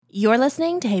You're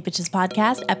listening to Hey Bitches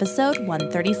Podcast, episode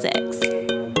 136.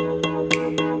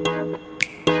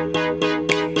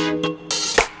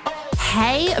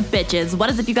 Hey bitches, what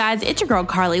is up you guys? It's your girl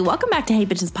Carly. Welcome back to Hey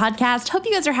Bitches Podcast. Hope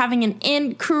you guys are having an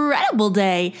incredible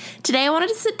day. Today I wanted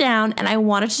to sit down and I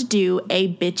wanted to do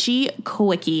a bitchy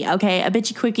quickie, okay? A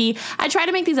bitchy quickie. I try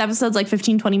to make these episodes like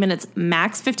 15-20 minutes,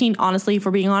 max 15, honestly, if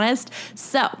we're being honest.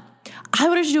 So I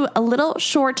wanted to do a little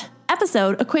short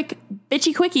episode, a quick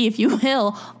bitchy quickie, if you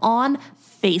will, on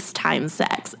FaceTime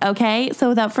sex, okay? So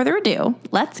without further ado,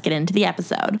 let's get into the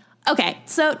episode. Okay,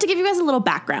 so to give you guys a little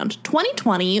background,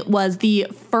 2020 was the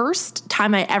first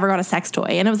time I ever got a sex toy,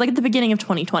 and it was like at the beginning of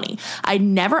 2020. I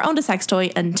never owned a sex toy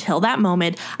until that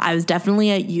moment. I was definitely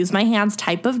a use my hands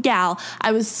type of gal.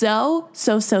 I was so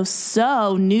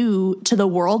new to the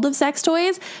world of sex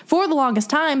toys for the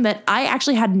longest time that I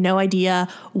actually had no idea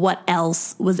what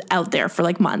else was out there for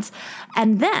like months.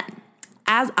 And then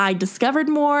as I discovered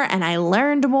more and I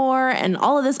learned more and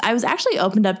all of this, I was actually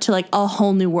opened up to like a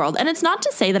whole new world. And it's not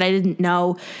to say that I didn't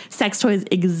know sex toys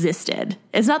existed.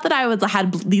 It's not that I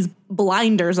had these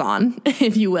blinders on,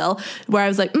 if you will, where I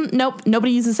was like, nope,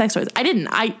 nobody uses sex toys. I didn't.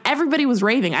 Everybody was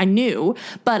raving. I knew,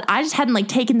 but I just hadn't like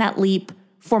taken that leap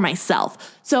for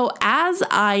myself. So as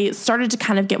I started to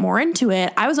kind of get more into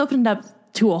it, I was opened up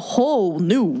to a whole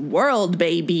new world,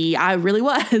 baby. I really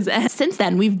was. And since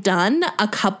then, we've done a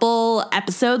couple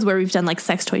episodes where we've done like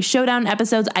sex toy showdown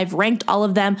episodes. I've ranked all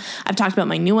of them. I've talked about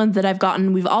my new ones that I've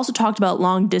gotten. We've also talked about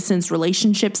long distance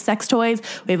relationship sex toys.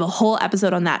 We have a whole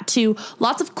episode on that too.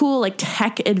 Lots of cool like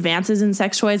tech advances in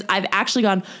sex toys. I've actually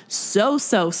gone so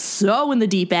in the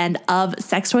deep end of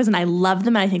sex toys and I love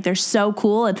them and I think they're so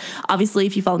cool. And obviously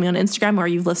if you follow me on Instagram or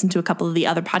you've listened to a couple of the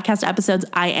other podcast episodes,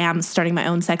 I am starting my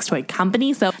own sex toy company.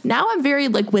 So now I'm very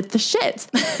like with the shits.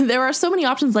 There are so many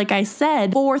options, like I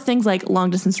said, for things like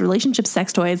long distance relationship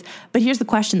sex toys. But here's the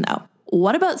question though.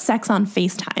 What about sex on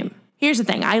FaceTime? Here's the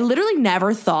thing. I literally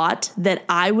never thought that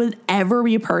I would ever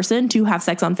be a person to have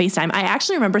sex on FaceTime. I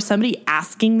actually remember somebody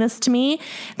asking this to me.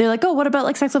 They're like, oh, what about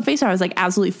like sex on FaceTime? I was like,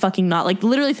 absolutely fucking not. Like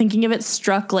literally thinking of it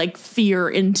struck like fear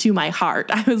into my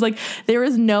heart. I was like, there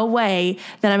is no way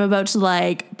that I'm about to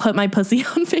like put my pussy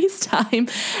on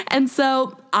FaceTime. And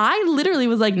so I literally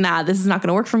was like, nah, this is not going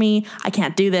to work for me. I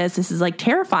can't do this. This is like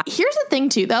terrifying. Here's the thing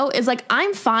too, though, is like,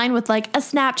 I'm fine with like a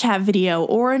Snapchat video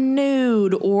or a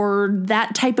nude or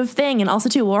that type of thing. And also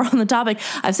too, while we're on the topic,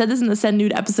 I've said this in the send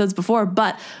nude episodes before,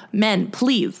 but men,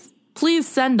 please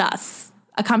send us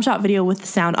a cum shot video with the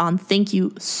sound on. Thank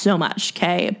you so much.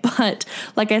 Okay. But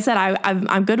like I said,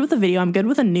 I'm good with the video. I'm good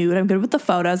with a nude. I'm good with the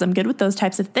photos. I'm good with those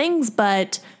types of things,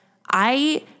 but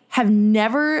I have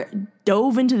never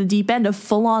dove into the deep end of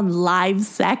full-on live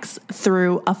sex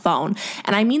through a phone.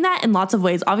 And I mean that in lots of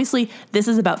ways. Obviously, this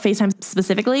is about FaceTime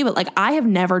specifically, but like I have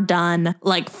never done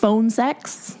like phone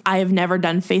sex. I have never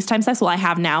done FaceTime sex. Well, I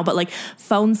have now, but like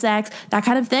phone sex, that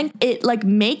kind of thing. It like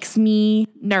makes me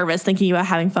nervous thinking about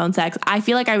having phone sex. I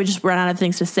feel like I would just run out of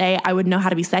things to say. I would know how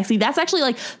to be sexy. That's actually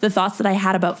like the thoughts that I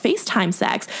had about FaceTime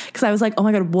sex. Because I was like, oh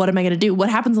my God, what am I going to do? What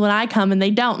happens when I come and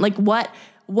they don't? Like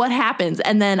what happens?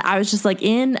 And then I was just like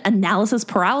in analysis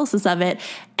paralysis of it.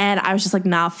 And I was just like,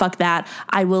 nah, fuck that.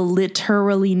 I will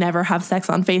literally never have sex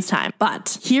on FaceTime.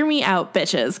 But hear me out,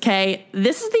 bitches, okay?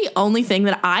 This is the only thing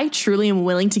that I truly am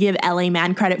willing to give LA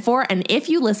Man credit for. And if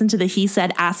you listen to the He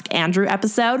Said Ask Andrew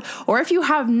episode, or if you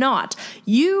have not,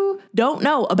 you don't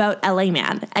know about LA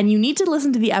Man. And you need to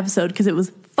listen to the episode because it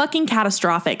was fucking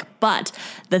catastrophic. But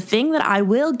the thing that I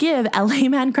will give LA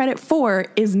Man credit for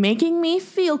is making me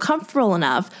feel comfortable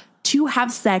enough to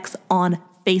have sex on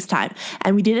FaceTime.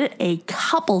 And we did it a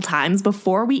couple times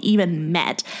before we even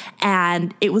met.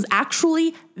 And it was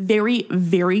actually very,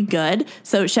 very good.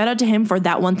 So shout out to him for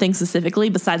that one thing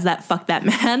specifically, besides that, fuck that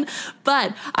man.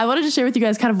 But I wanted to share with you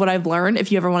guys kind of what I've learned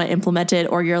if you ever want to implement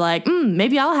it, or you're like,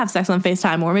 maybe I'll have sex on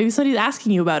FaceTime, or maybe somebody's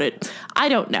asking you about it. I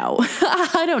don't know.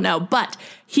 I don't know. But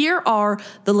here are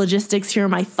the logistics. Here are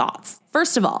my thoughts.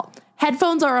 First of all,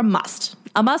 headphones are a must.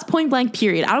 A must, point blank,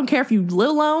 period. I don't care if you live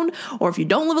alone or if you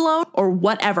don't live alone or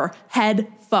whatever.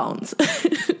 Headphones.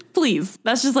 Please.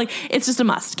 That's just like, it's just a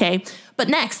must, okay? But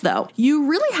next, though, you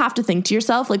really have to think to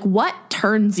yourself, like, what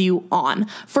turns you on?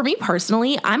 For me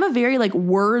personally, I'm a very like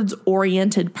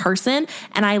words-oriented person,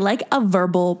 and I like a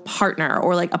verbal partner,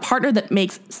 or like a partner that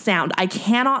makes sound. I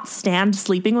cannot stand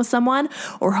sleeping with someone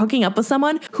or hooking up with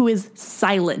someone who is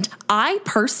silent. I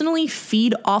personally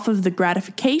feed off of the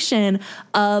gratification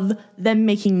of them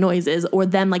making noises or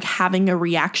them like having a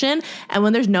reaction. And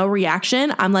when there's no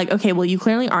reaction, I'm like, okay, well, you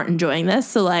clearly aren't enjoying this.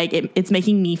 So like it's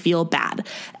making me feel bad.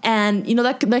 And you know,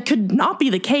 that could not be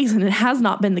the case, and it has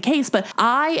not been the case, but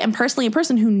I am personally a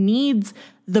person who needs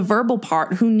the verbal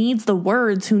part, who needs the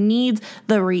words, who needs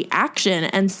the reaction.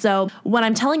 And so when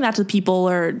I'm telling that to people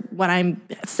or when I'm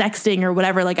sexting or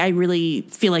whatever, like I really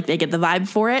feel like they get the vibe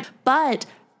for it. But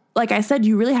like I said,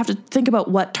 you really have to think about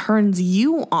what turns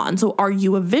you on. So are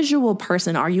you a visual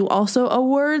person? Are you also a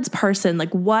words person?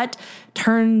 Like what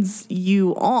turns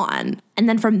you on? And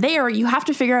then from there, you have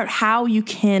to figure out how you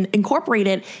can incorporate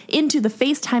it into the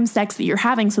FaceTime sex that you're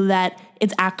having so that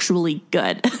it's actually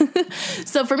good.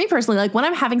 So for me personally, like when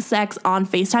I'm having sex on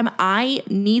FaceTime, I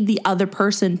need the other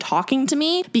person talking to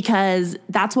me because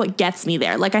that's what gets me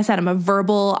there. Like I said, I'm a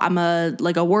verbal, I'm a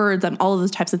words, I'm all of those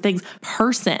types of things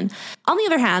person. On the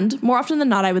other hand, more often than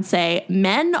not, I would say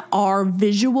men are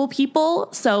visual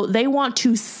people. So they want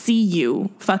to see you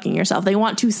fucking yourself. They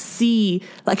want to see,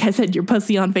 like I said, your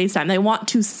pussy on FaceTime. They want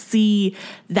to see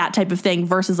that type of thing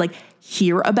versus like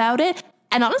hear about it.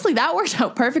 And honestly, that worked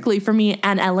out perfectly for me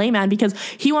and LA Man because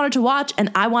he wanted to watch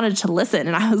and I wanted to listen.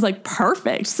 And I was like,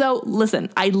 perfect. So listen,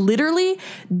 I literally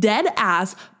dead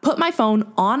ass put my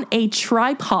phone on a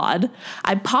tripod.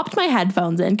 I popped my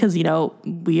headphones in because, you know,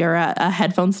 we are a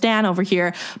headphone stan over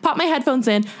here. Popped my headphones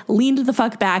in, leaned the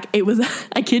fuck back. It was,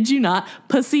 I kid you not,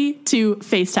 pussy to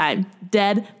FaceTime.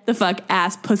 Dead the fuck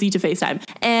ass pussy to FaceTime.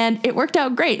 And it worked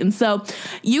out great. And so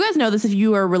you guys know this if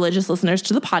you are religious listeners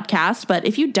to the podcast, but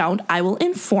if you don't, I will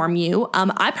inform you.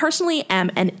 I personally am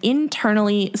an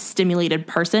internally stimulated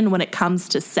person when it comes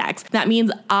to sex. That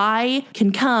means I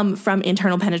can come from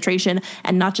internal penetration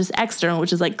and not just external,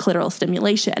 which is like clitoral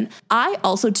stimulation. I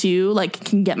also too, like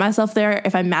can get myself there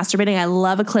if I'm masturbating. I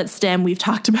love a clit stim. We've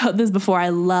talked about this before. I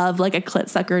love like a clit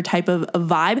sucker type of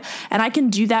vibe. And I can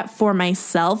do that for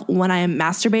myself when I am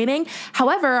masturbating.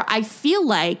 However, I feel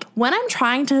like when I'm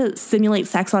trying to simulate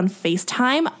sex on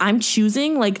FaceTime, I'm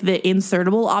choosing like the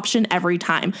insertable option every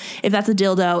time. If that's a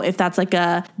dildo, if that's like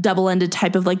a double-ended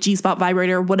type of like G-spot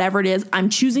vibrator, whatever it is, I'm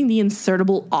choosing the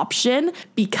insertable option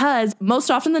because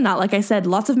most often than not, like I said,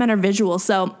 lots of men are visual.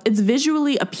 So it's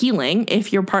visually appealing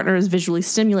if your partner is visually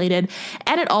stimulated.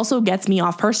 And it also gets me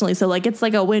off personally. So like it's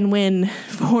like a win-win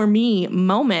for me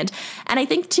moment. And I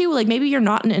think too, like maybe you're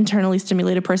not an internally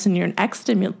stimulated person, you're an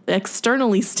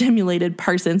externally stimulated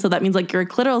person. So that means like you're a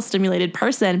clitoral stimulated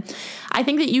person. I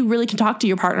think that you really can talk to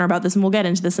your partner about this, and we'll get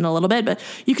into this in a little bit, but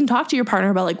you can talk to your partner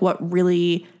about like what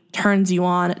really turns you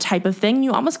on type of thing.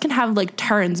 You almost can have like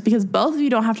turns because both of you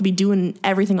don't have to be doing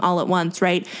everything all at once,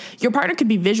 right? Your partner could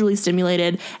be visually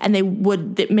stimulated and they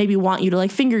maybe want you to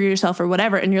like finger yourself or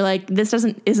whatever. And you're like, this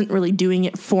isn't really doing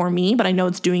it for me, but I know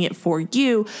it's doing it for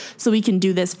you. So we can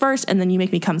do this first and then you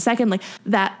make me come second, like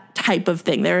that type of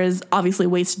thing. There is obviously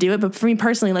ways to do it. But for me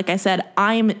personally, like I said,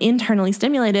 I'm internally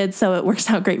stimulated, so it works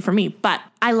out great for me. But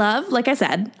I love, like I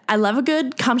said, I love a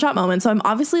good cum shot moment. So I'm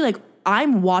obviously like,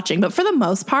 I'm watching, but for the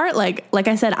most part, like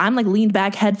I said, I'm like leaned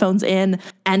back, headphones in,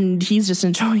 and he's just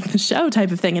enjoying the show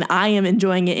type of thing. And I am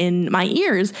enjoying it in my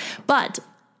ears. But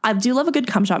I do love a good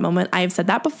cum shot moment. I have said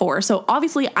that before. So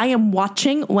obviously I am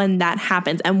watching when that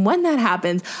happens. And when that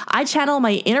happens, I channel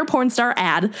my inner porn star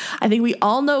ad. I think we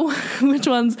all know which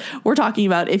ones we're talking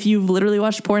about if you've literally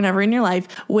watched porn ever in your life,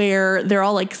 where they're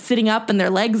all like sitting up and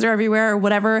their legs are everywhere or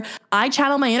whatever. I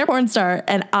channel my inner porn star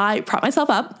and I prop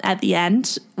myself up at the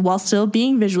end while still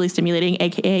being visually stimulating,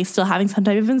 aka still having some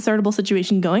type of insertable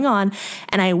situation going on,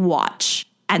 and I watch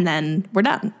and then we're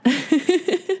done.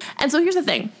 And so here's the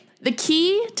thing. The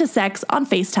key to sex on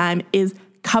FaceTime is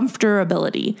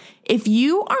comfortability. If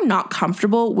you are not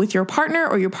comfortable with your partner,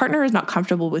 or your partner is not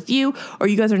comfortable with you, or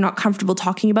you guys are not comfortable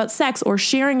talking about sex or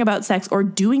sharing about sex or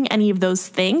doing any of those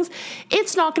things,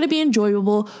 it's not going to be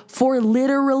enjoyable for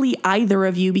literally either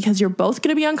of you because you're both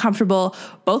going to be uncomfortable.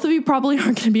 Both of you probably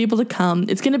aren't going to be able to come.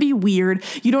 It's going to be weird.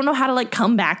 You don't know how to like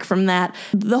come back from that.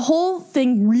 The whole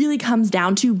thing really comes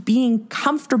down to being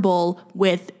comfortable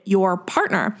with your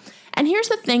partner. And here's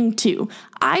the thing too.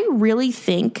 I really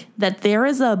think that there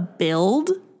is a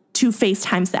build to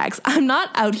FaceTime sex. I'm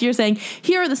not out here saying,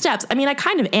 here are the steps. I mean, I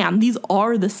kind of am. These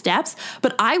are the steps,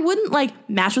 but I wouldn't like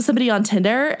match with somebody on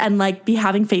Tinder and like be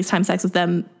having FaceTime sex with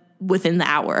them within the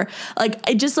hour. Like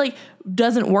it just like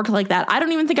doesn't work like that. I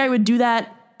don't even think I would do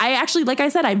that. I actually, like I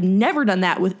said, I've never done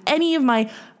that with any of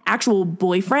my actual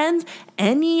boyfriends,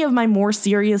 any of my more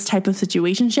serious type of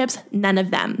situationships, none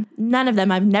of them.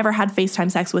 I've never had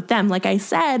FaceTime sex with them. Like I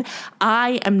said,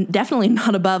 I am definitely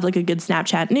not above like a good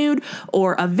Snapchat nude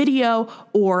or a video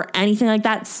or anything like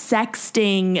that,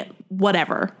 sexting,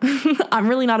 whatever. I'm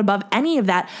really not above any of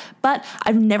that, but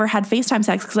I've never had FaceTime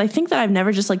sex because I think that I've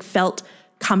never just like felt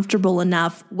comfortable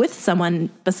enough with someone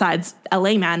besides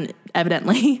LA Man,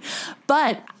 evidently.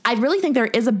 But I really think there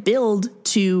is a build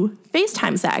to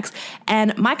FaceTime sex.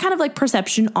 And my kind of like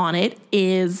perception on it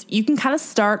is you can kind of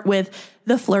start with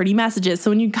the flirty messages.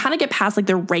 So when you kind of get past like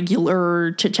the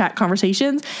regular chit chat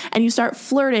conversations and you start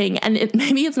flirting, and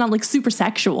maybe it's not like super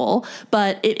sexual,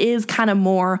 but it is kind of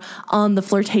more on the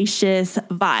flirtatious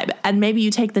vibe. And maybe you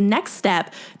take the next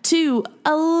step to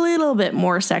a little bit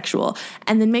more sexual.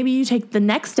 And then maybe you take the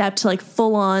next step to like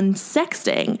full on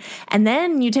sexting. And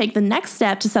then you take the next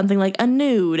step to something like a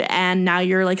nude. And now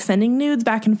you're like sending nudes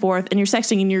back and forth and you're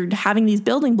sexting and you're having these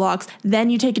building blocks.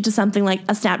 Then you take it to something like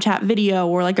a Snapchat video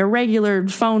or like a regular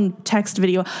phone text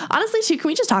video. Honestly, too, can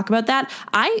we just talk about that?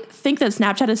 I think that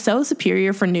Snapchat is so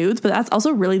superior for nudes, but that's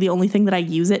also really the only thing that I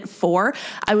use it for.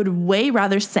 I would way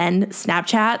rather send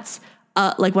Snapchats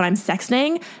like when I'm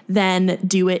sexting than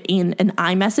do it in an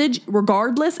iMessage,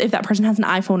 regardless if that person has an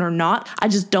iPhone or not. I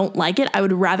just don't like it. I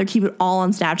would rather keep it all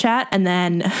on Snapchat and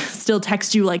then still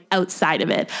text you like outside of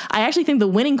it. I actually think the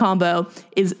winning combo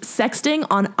is sexting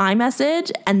on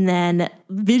iMessage and then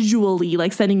visually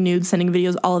like sending nudes, sending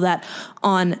videos, all of that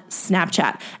on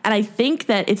Snapchat. And I think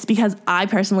that it's because I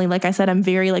personally, like I said, I'm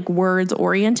very like words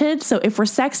oriented. So if we're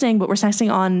sexting, but we're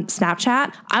sexting on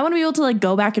Snapchat, I want to be able to like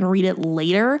go back and read it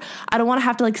later. I don't want to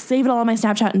have to like save it all on my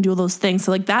Snapchat and do all those things.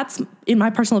 So like that's, in my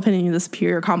personal opinion, the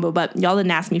superior combo, but y'all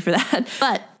didn't ask me for that.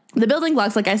 But the building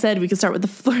blocks, like I said, we could start with the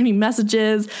flirty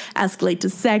messages, escalate to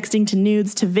sexting, to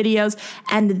nudes, to videos,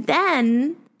 and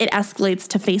then it escalates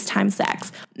to FaceTime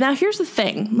sex. Now, here's the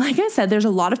thing. Like I said, there's a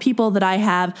lot of people that I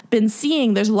have been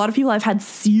seeing. There's a lot of people I've had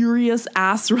serious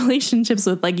ass relationships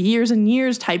with, like years and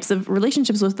years types of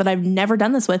relationships with, that I've never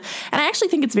done this with. And I actually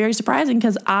think it's very surprising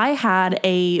because I had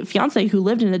a fiance who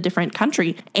lived in a different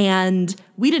country and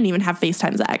we didn't even have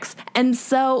FaceTime sex. And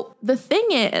so the thing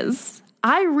is,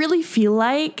 I really feel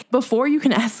like before you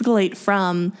can escalate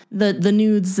from the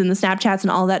nudes and the Snapchats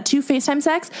and all that to FaceTime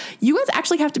sex, you guys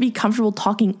actually have to be comfortable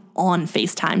talking on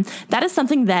FaceTime. That is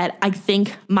something that I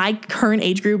think my current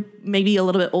age group, maybe a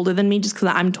little bit older than me just because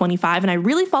I'm 25, and I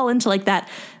really fall into like that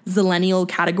Zillennial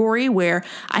category where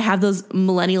I have those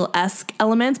millennial-esque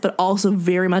elements, but also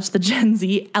very much the Gen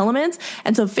Z elements.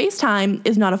 And so FaceTime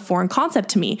is not a foreign concept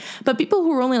to me. But people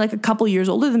who are only like a couple years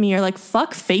older than me are like,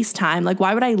 fuck FaceTime. Like,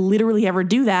 why would I literally ever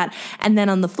do that? And then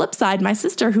on the flip side, my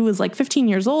sister, who is like 15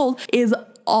 years old, is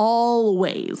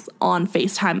always on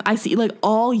FaceTime. I see like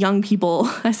all young people,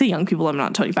 I say young people, I'm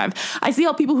not 25. I see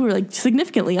all people who are like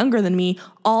significantly younger than me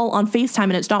all on FaceTime,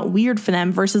 and it's not weird for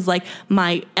them versus like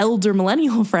my elder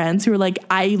millennial friends who are like,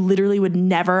 I literally would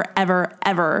never, ever,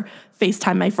 ever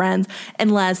FaceTime my friends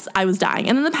unless I was dying.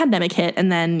 And then the pandemic hit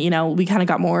and then, you know, we kind of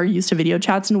got more used to video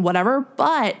chats and whatever,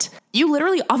 but you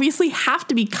literally obviously have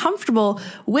to be comfortable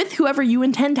with whoever you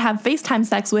intend to have FaceTime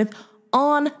sex with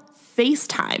on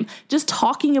FaceTime, just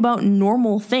talking about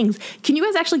normal things. Can you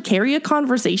guys actually carry a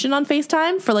conversation on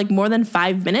FaceTime for like more than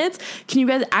 5 minutes? Can you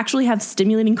guys actually have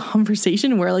stimulating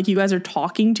conversation where like you guys are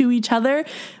talking to each other,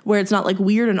 where it's not like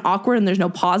weird and awkward and there's no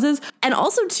pauses? And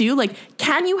also too, like,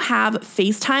 can you have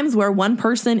FaceTimes where one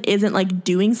person isn't like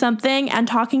doing something and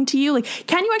talking to you? Like,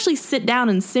 can you actually sit down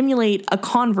and simulate a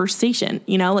conversation,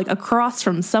 you know, like across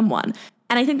from someone?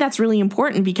 And I think that's really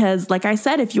important because, like I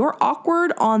said, if you're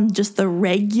awkward on just the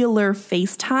regular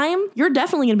FaceTime, you're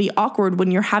definitely going to be awkward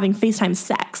when you're having FaceTime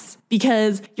sex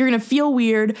because you're going to feel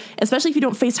weird, especially if you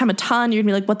don't FaceTime a ton. You're going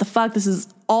to be like, what the fuck? This is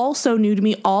all so new to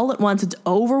me all at once. It's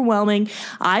overwhelming.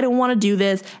 I don't want to do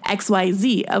this,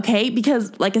 XYZ, okay?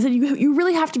 Because, like I said, you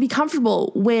really have to be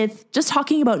comfortable with just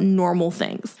talking about normal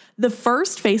things. The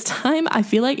first FaceTime, I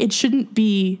feel like it shouldn't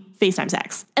be FaceTime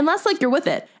sex. Unless like you're with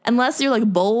it. Unless you're like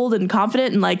bold and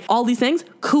confident and like all these things,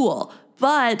 cool.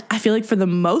 But I feel like for the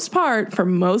most part, for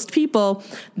most people,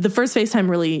 the first FaceTime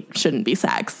really shouldn't be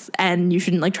sex. And you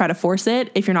shouldn't like try to force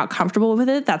it. If you're not comfortable with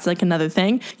it, that's like another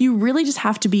thing. You really just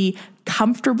have to be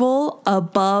comfortable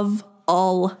above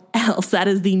all else. That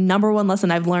is the number one lesson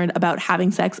I've learned about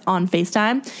having sex on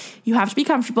FaceTime. You have to be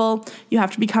comfortable. You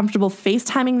have to be comfortable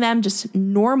FaceTiming them just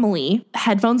normally.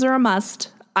 Headphones are a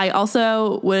must. I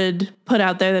also would put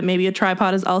out there that maybe a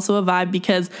tripod is also a vibe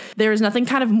because there is nothing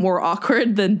kind of more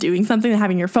awkward than doing something and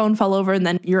having your phone fall over and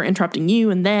then you're interrupting you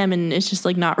and them and it's just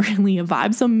like not really a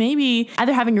vibe. So maybe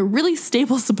either having a really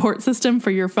stable support system for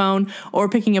your phone or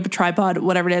picking up a tripod,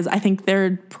 whatever it is. I think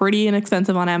they're pretty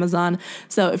inexpensive on Amazon.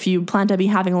 So if you plan to be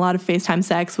having a lot of FaceTime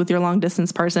sex with your long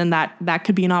distance person, that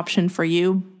could be an option for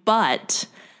you. But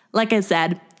like I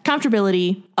said,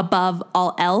 comfortability above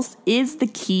all else is the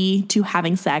key to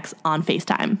having sex on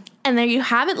FaceTime. And there you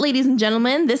have it, ladies and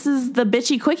gentlemen. This is the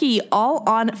bitchy quickie all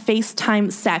on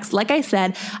FaceTime sex. Like I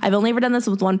said, I've only ever done this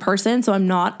with one person, so I'm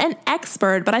not an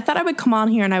expert, but I thought I would come on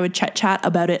here and I would chat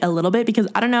about it a little bit because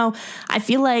I don't know, I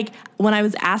feel like when I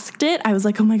was asked it, I was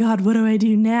like, oh my God, what do I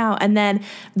do now? And then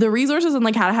the resources on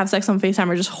like how to have sex on FaceTime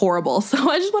are just horrible. So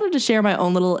I just wanted to share my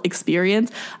own little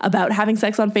experience about having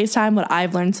sex on FaceTime, what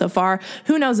I've learned so far.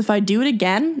 Who knows, if I do it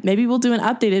again, maybe we'll do an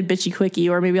updated bitchy quickie,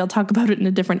 or maybe I'll talk about it in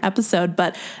a different episode.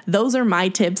 But those are my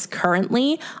tips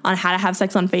currently on how to have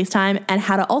sex on FaceTime and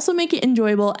how to also make it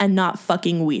enjoyable and not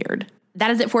fucking weird. That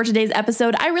is it for today's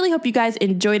episode. I really hope you guys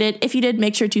enjoyed it. If you did,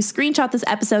 make sure to screenshot this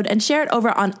episode and share it over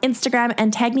on Instagram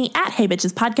and tag me at Hey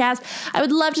Bitches Podcast. I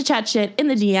would love to chat shit in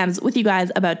the DMs with you guys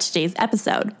about today's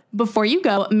episode. Before you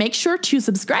go, make sure to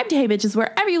subscribe to Hey Bitches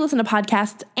wherever you listen to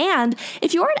podcasts. And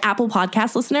if you're an Apple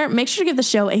Podcast listener, make sure to give the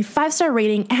show a 5-star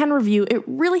rating and review. It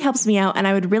really helps me out and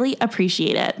I would really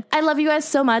appreciate it. I love you guys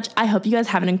so much. I hope you guys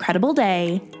have an incredible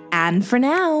day. And for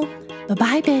now,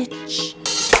 bye-bye, bitch.